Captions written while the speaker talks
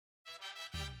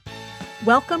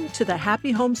Welcome to the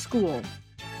Happy Home School,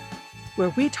 where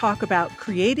we talk about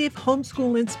creative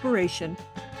homeschool inspiration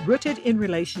rooted in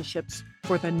relationships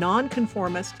for the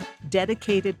nonconformist,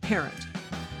 dedicated parent.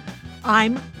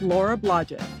 I'm Laura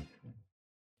Blodgett,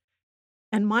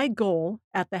 and my goal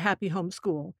at the Happy Home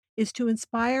School is to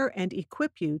inspire and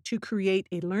equip you to create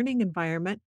a learning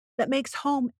environment that makes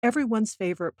home everyone's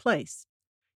favorite place.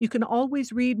 You can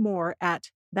always read more at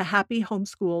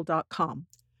thehappyhomeschool.com.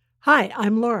 Hi,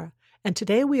 I'm Laura, and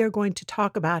today we are going to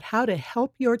talk about how to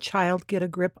help your child get a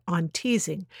grip on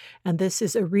teasing. And this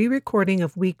is a re-recording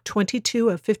of week 22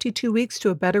 of 52 Weeks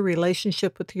to a Better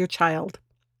Relationship with Your Child.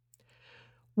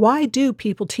 Why do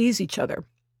people tease each other?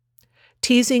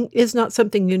 Teasing is not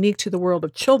something unique to the world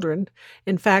of children.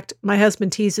 In fact, my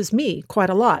husband teases me quite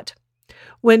a lot.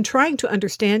 When trying to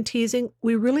understand teasing,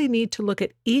 we really need to look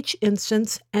at each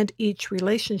instance and each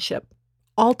relationship.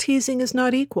 All teasing is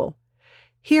not equal.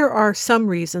 Here are some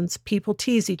reasons people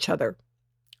tease each other: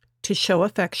 to show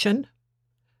affection,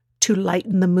 to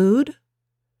lighten the mood,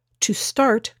 to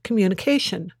start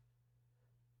communication,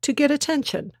 to get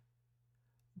attention,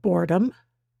 boredom,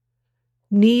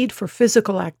 need for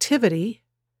physical activity,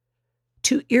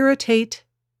 to irritate,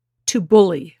 to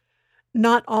bully.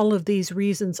 Not all of these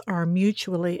reasons are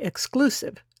mutually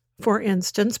exclusive. For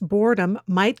instance, boredom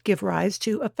might give rise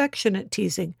to affectionate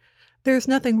teasing. There's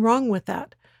nothing wrong with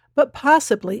that. But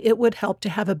possibly it would help to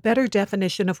have a better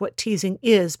definition of what teasing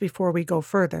is before we go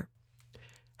further.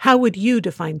 How would you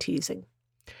define teasing?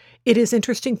 It is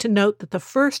interesting to note that the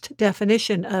first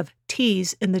definition of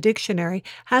tease in the dictionary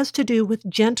has to do with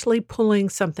gently pulling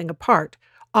something apart,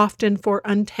 often for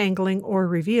untangling or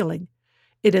revealing.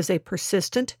 It is a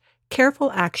persistent,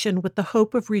 careful action with the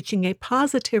hope of reaching a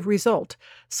positive result,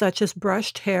 such as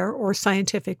brushed hair or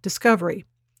scientific discovery.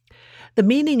 The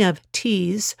meaning of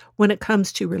tease when it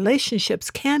comes to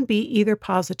relationships can be either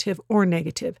positive or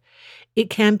negative. It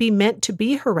can be meant to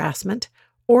be harassment,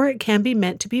 or it can be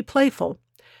meant to be playful.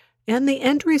 And the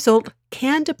end result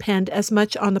can depend as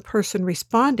much on the person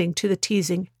responding to the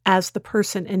teasing as the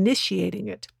person initiating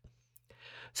it.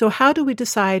 So how do we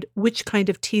decide which kind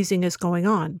of teasing is going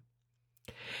on?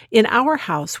 In our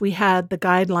house, we had the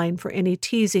guideline for any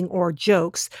teasing or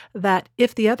jokes that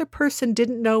if the other person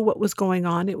didn't know what was going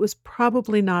on, it was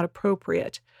probably not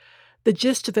appropriate. The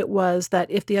gist of it was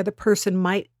that if the other person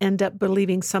might end up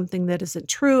believing something that isn't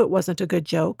true, it wasn't a good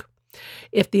joke.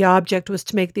 If the object was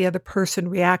to make the other person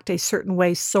react a certain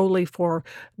way solely for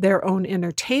their own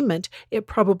entertainment, it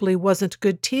probably wasn't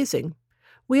good teasing.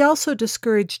 We also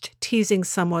discouraged teasing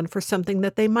someone for something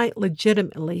that they might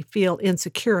legitimately feel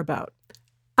insecure about.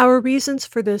 Our reasons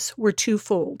for this were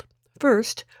twofold.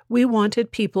 First, we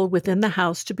wanted people within the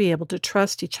house to be able to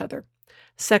trust each other.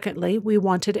 Secondly, we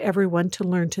wanted everyone to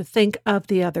learn to think of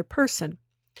the other person.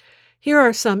 Here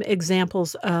are some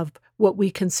examples of what we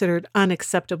considered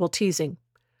unacceptable teasing: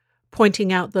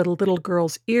 pointing out that a little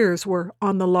girl's ears were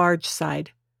on the large side,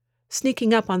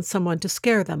 sneaking up on someone to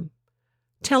scare them,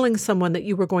 telling someone that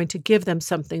you were going to give them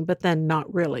something but then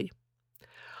not really.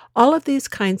 All of these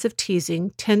kinds of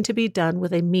teasing tend to be done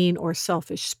with a mean or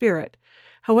selfish spirit.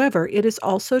 However, it is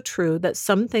also true that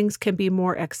some things can be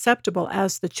more acceptable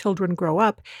as the children grow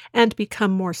up and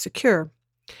become more secure.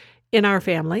 In our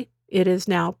family, it is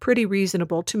now pretty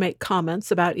reasonable to make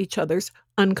comments about each other's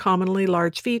uncommonly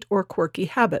large feet or quirky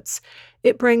habits.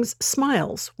 It brings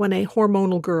smiles when a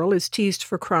hormonal girl is teased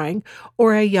for crying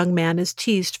or a young man is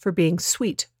teased for being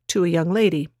sweet to a young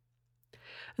lady.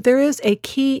 There is a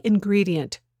key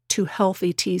ingredient to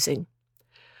healthy teasing.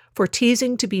 For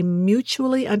teasing to be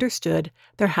mutually understood,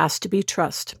 there has to be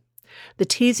trust. The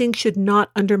teasing should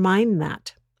not undermine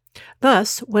that.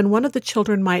 Thus, when one of the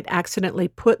children might accidentally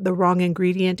put the wrong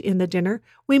ingredient in the dinner,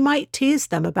 we might tease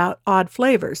them about odd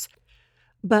flavors,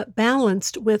 but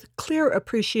balanced with clear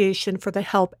appreciation for the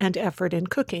help and effort in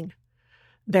cooking.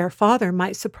 Their father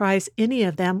might surprise any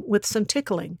of them with some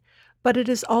tickling, but it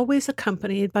is always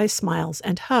accompanied by smiles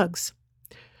and hugs.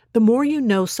 The more you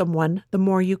know someone, the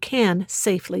more you can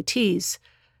safely tease.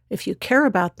 If you care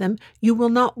about them, you will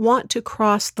not want to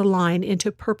cross the line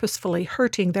into purposefully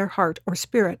hurting their heart or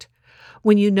spirit.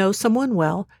 When you know someone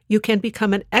well, you can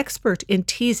become an expert in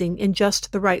teasing in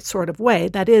just the right sort of way.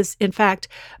 That is, in fact,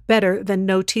 better than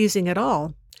no teasing at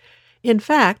all. In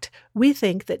fact, we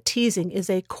think that teasing is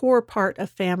a core part of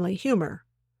family humor.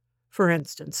 For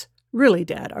instance, "Really,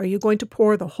 Dad, are you going to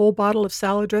pour the whole bottle of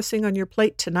salad dressing on your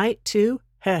plate tonight, too?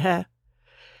 Heh heh."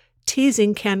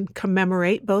 Teasing can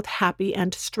commemorate both happy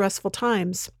and stressful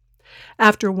times.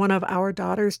 After one of our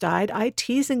daughters died, I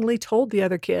teasingly told the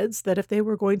other kids that if they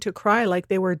were going to cry like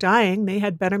they were dying, they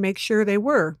had better make sure they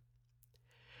were.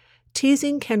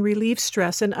 Teasing can relieve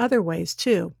stress in other ways,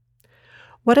 too.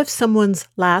 What if someone's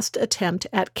last attempt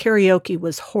at karaoke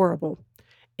was horrible?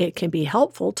 It can be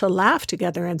helpful to laugh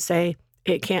together and say,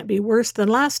 "It can't be worse than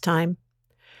last time."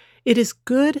 It is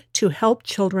good to help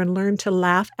children learn to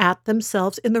laugh at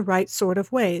themselves in the right sort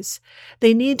of ways.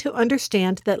 They need to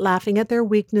understand that laughing at their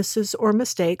weaknesses or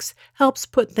mistakes helps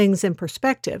put things in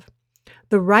perspective.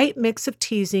 The right mix of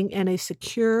teasing and a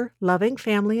secure, loving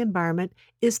family environment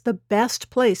is the best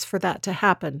place for that to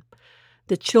happen.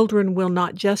 The children will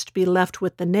not just be left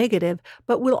with the negative,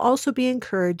 but will also be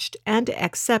encouraged and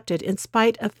accepted in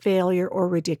spite of failure or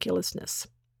ridiculousness.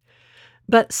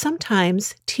 But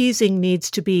sometimes teasing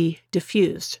needs to be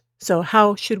diffused. So,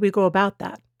 how should we go about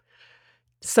that?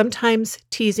 Sometimes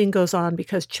teasing goes on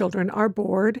because children are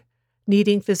bored,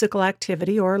 needing physical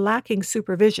activity, or lacking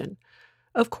supervision.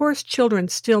 Of course, children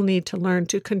still need to learn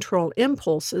to control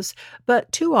impulses,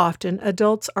 but too often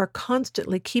adults are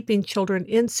constantly keeping children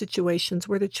in situations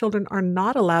where the children are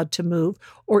not allowed to move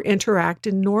or interact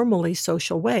in normally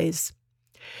social ways.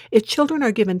 If children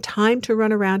are given time to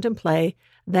run around and play,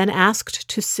 then asked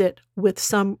to sit with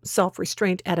some self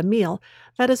restraint at a meal,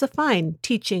 that is a fine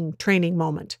teaching training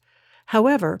moment.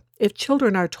 However, if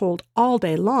children are told all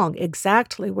day long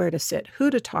exactly where to sit, who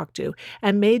to talk to,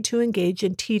 and made to engage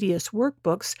in tedious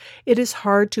workbooks, it is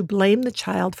hard to blame the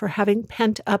child for having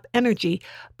pent up energy,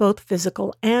 both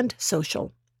physical and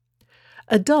social.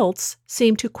 Adults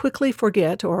seem to quickly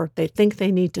forget, or they think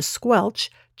they need to squelch,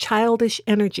 childish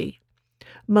energy.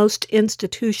 Most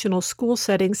institutional school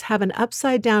settings have an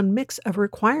upside down mix of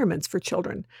requirements for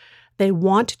children. They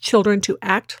want children to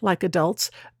act like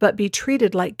adults, but be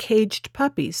treated like caged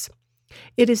puppies.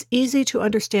 It is easy to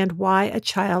understand why a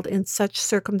child in such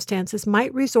circumstances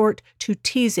might resort to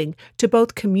teasing to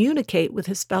both communicate with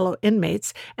his fellow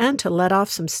inmates and to let off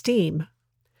some steam.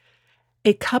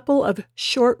 A couple of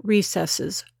short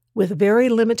recesses with very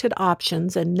limited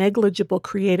options and negligible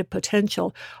creative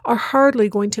potential are hardly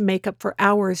going to make up for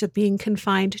hours of being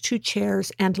confined to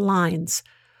chairs and lines.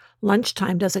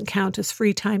 Lunchtime doesn't count as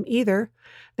free time either.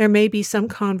 There may be some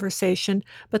conversation,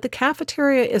 but the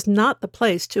cafeteria is not the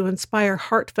place to inspire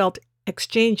heartfelt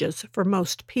exchanges for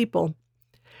most people.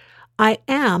 I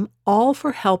am all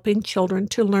for helping children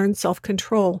to learn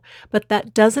self-control, but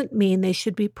that doesn't mean they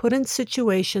should be put in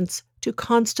situations to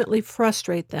constantly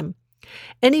frustrate them.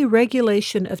 Any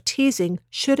regulation of teasing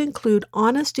should include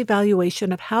honest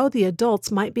evaluation of how the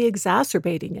adults might be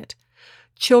exacerbating it.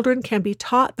 Children can be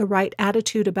taught the right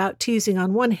attitude about teasing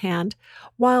on one hand,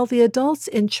 while the adults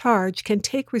in charge can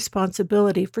take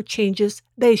responsibility for changes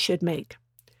they should make.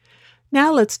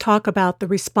 Now let's talk about the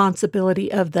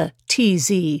responsibility of the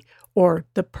teasee, or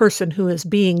the person who is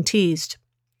being teased.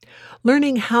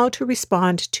 Learning how to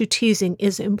respond to teasing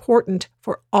is important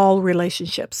for all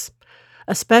relationships.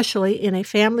 Especially in a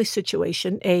family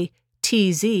situation, a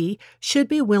teasee should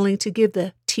be willing to give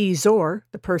the teaser,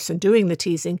 the person doing the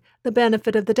teasing, the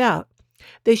benefit of the doubt.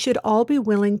 They should all be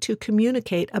willing to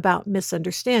communicate about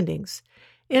misunderstandings.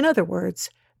 In other words,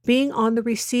 being on the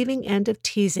receiving end of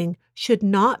teasing should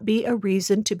not be a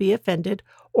reason to be offended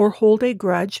or hold a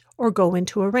grudge or go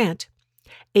into a rant.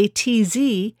 A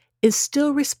teasee is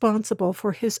still responsible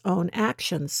for his own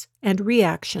actions and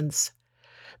reactions.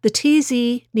 The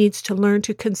teasee needs to learn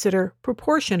to consider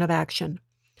proportion of action.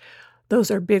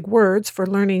 Those are big words for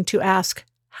learning to ask,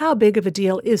 how big of a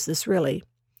deal is this really?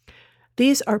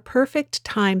 These are perfect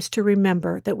times to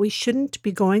remember that we shouldn't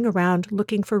be going around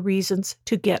looking for reasons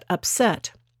to get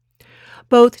upset.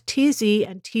 Both teasee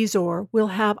and teaser will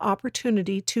have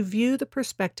opportunity to view the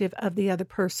perspective of the other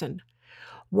person.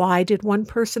 Why did one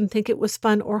person think it was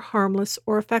fun or harmless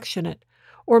or affectionate?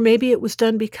 Or maybe it was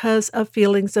done because of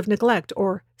feelings of neglect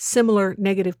or similar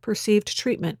negative perceived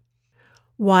treatment.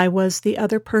 Why was the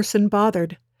other person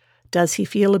bothered? Does he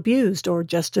feel abused or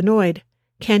just annoyed?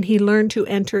 Can he learn to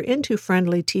enter into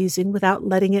friendly teasing without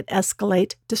letting it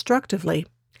escalate destructively?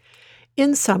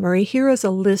 In summary, here is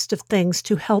a list of things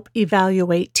to help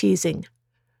evaluate teasing.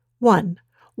 1.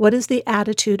 What is the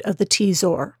attitude of the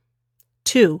teaser?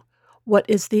 2. What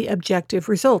is the objective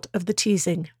result of the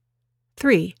teasing?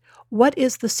 3. What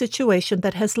is the situation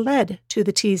that has led to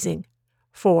the teasing?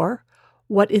 4.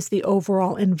 What is the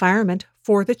overall environment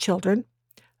for the children?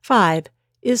 5.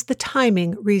 Is the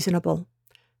timing reasonable?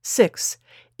 6.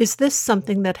 Is this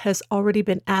something that has already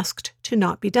been asked to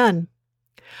not be done?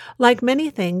 Like many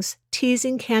things,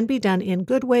 teasing can be done in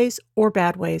good ways or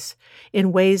bad ways,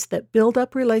 in ways that build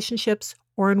up relationships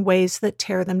or in ways that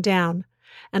tear them down.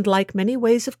 And like many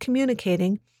ways of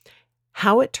communicating,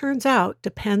 how it turns out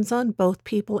depends on both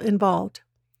people involved.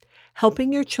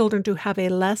 Helping your children to have a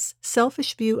less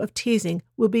selfish view of teasing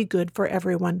will be good for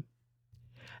everyone.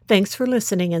 Thanks for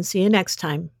listening and see you next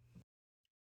time.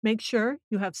 Make sure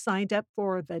you have signed up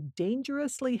for the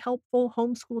Dangerously Helpful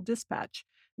Homeschool Dispatch.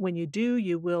 When you do,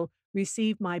 you will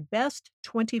receive my best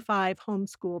 25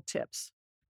 homeschool tips.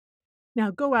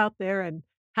 Now go out there and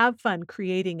have fun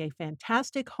creating a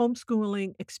fantastic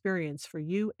homeschooling experience for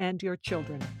you and your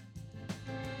children.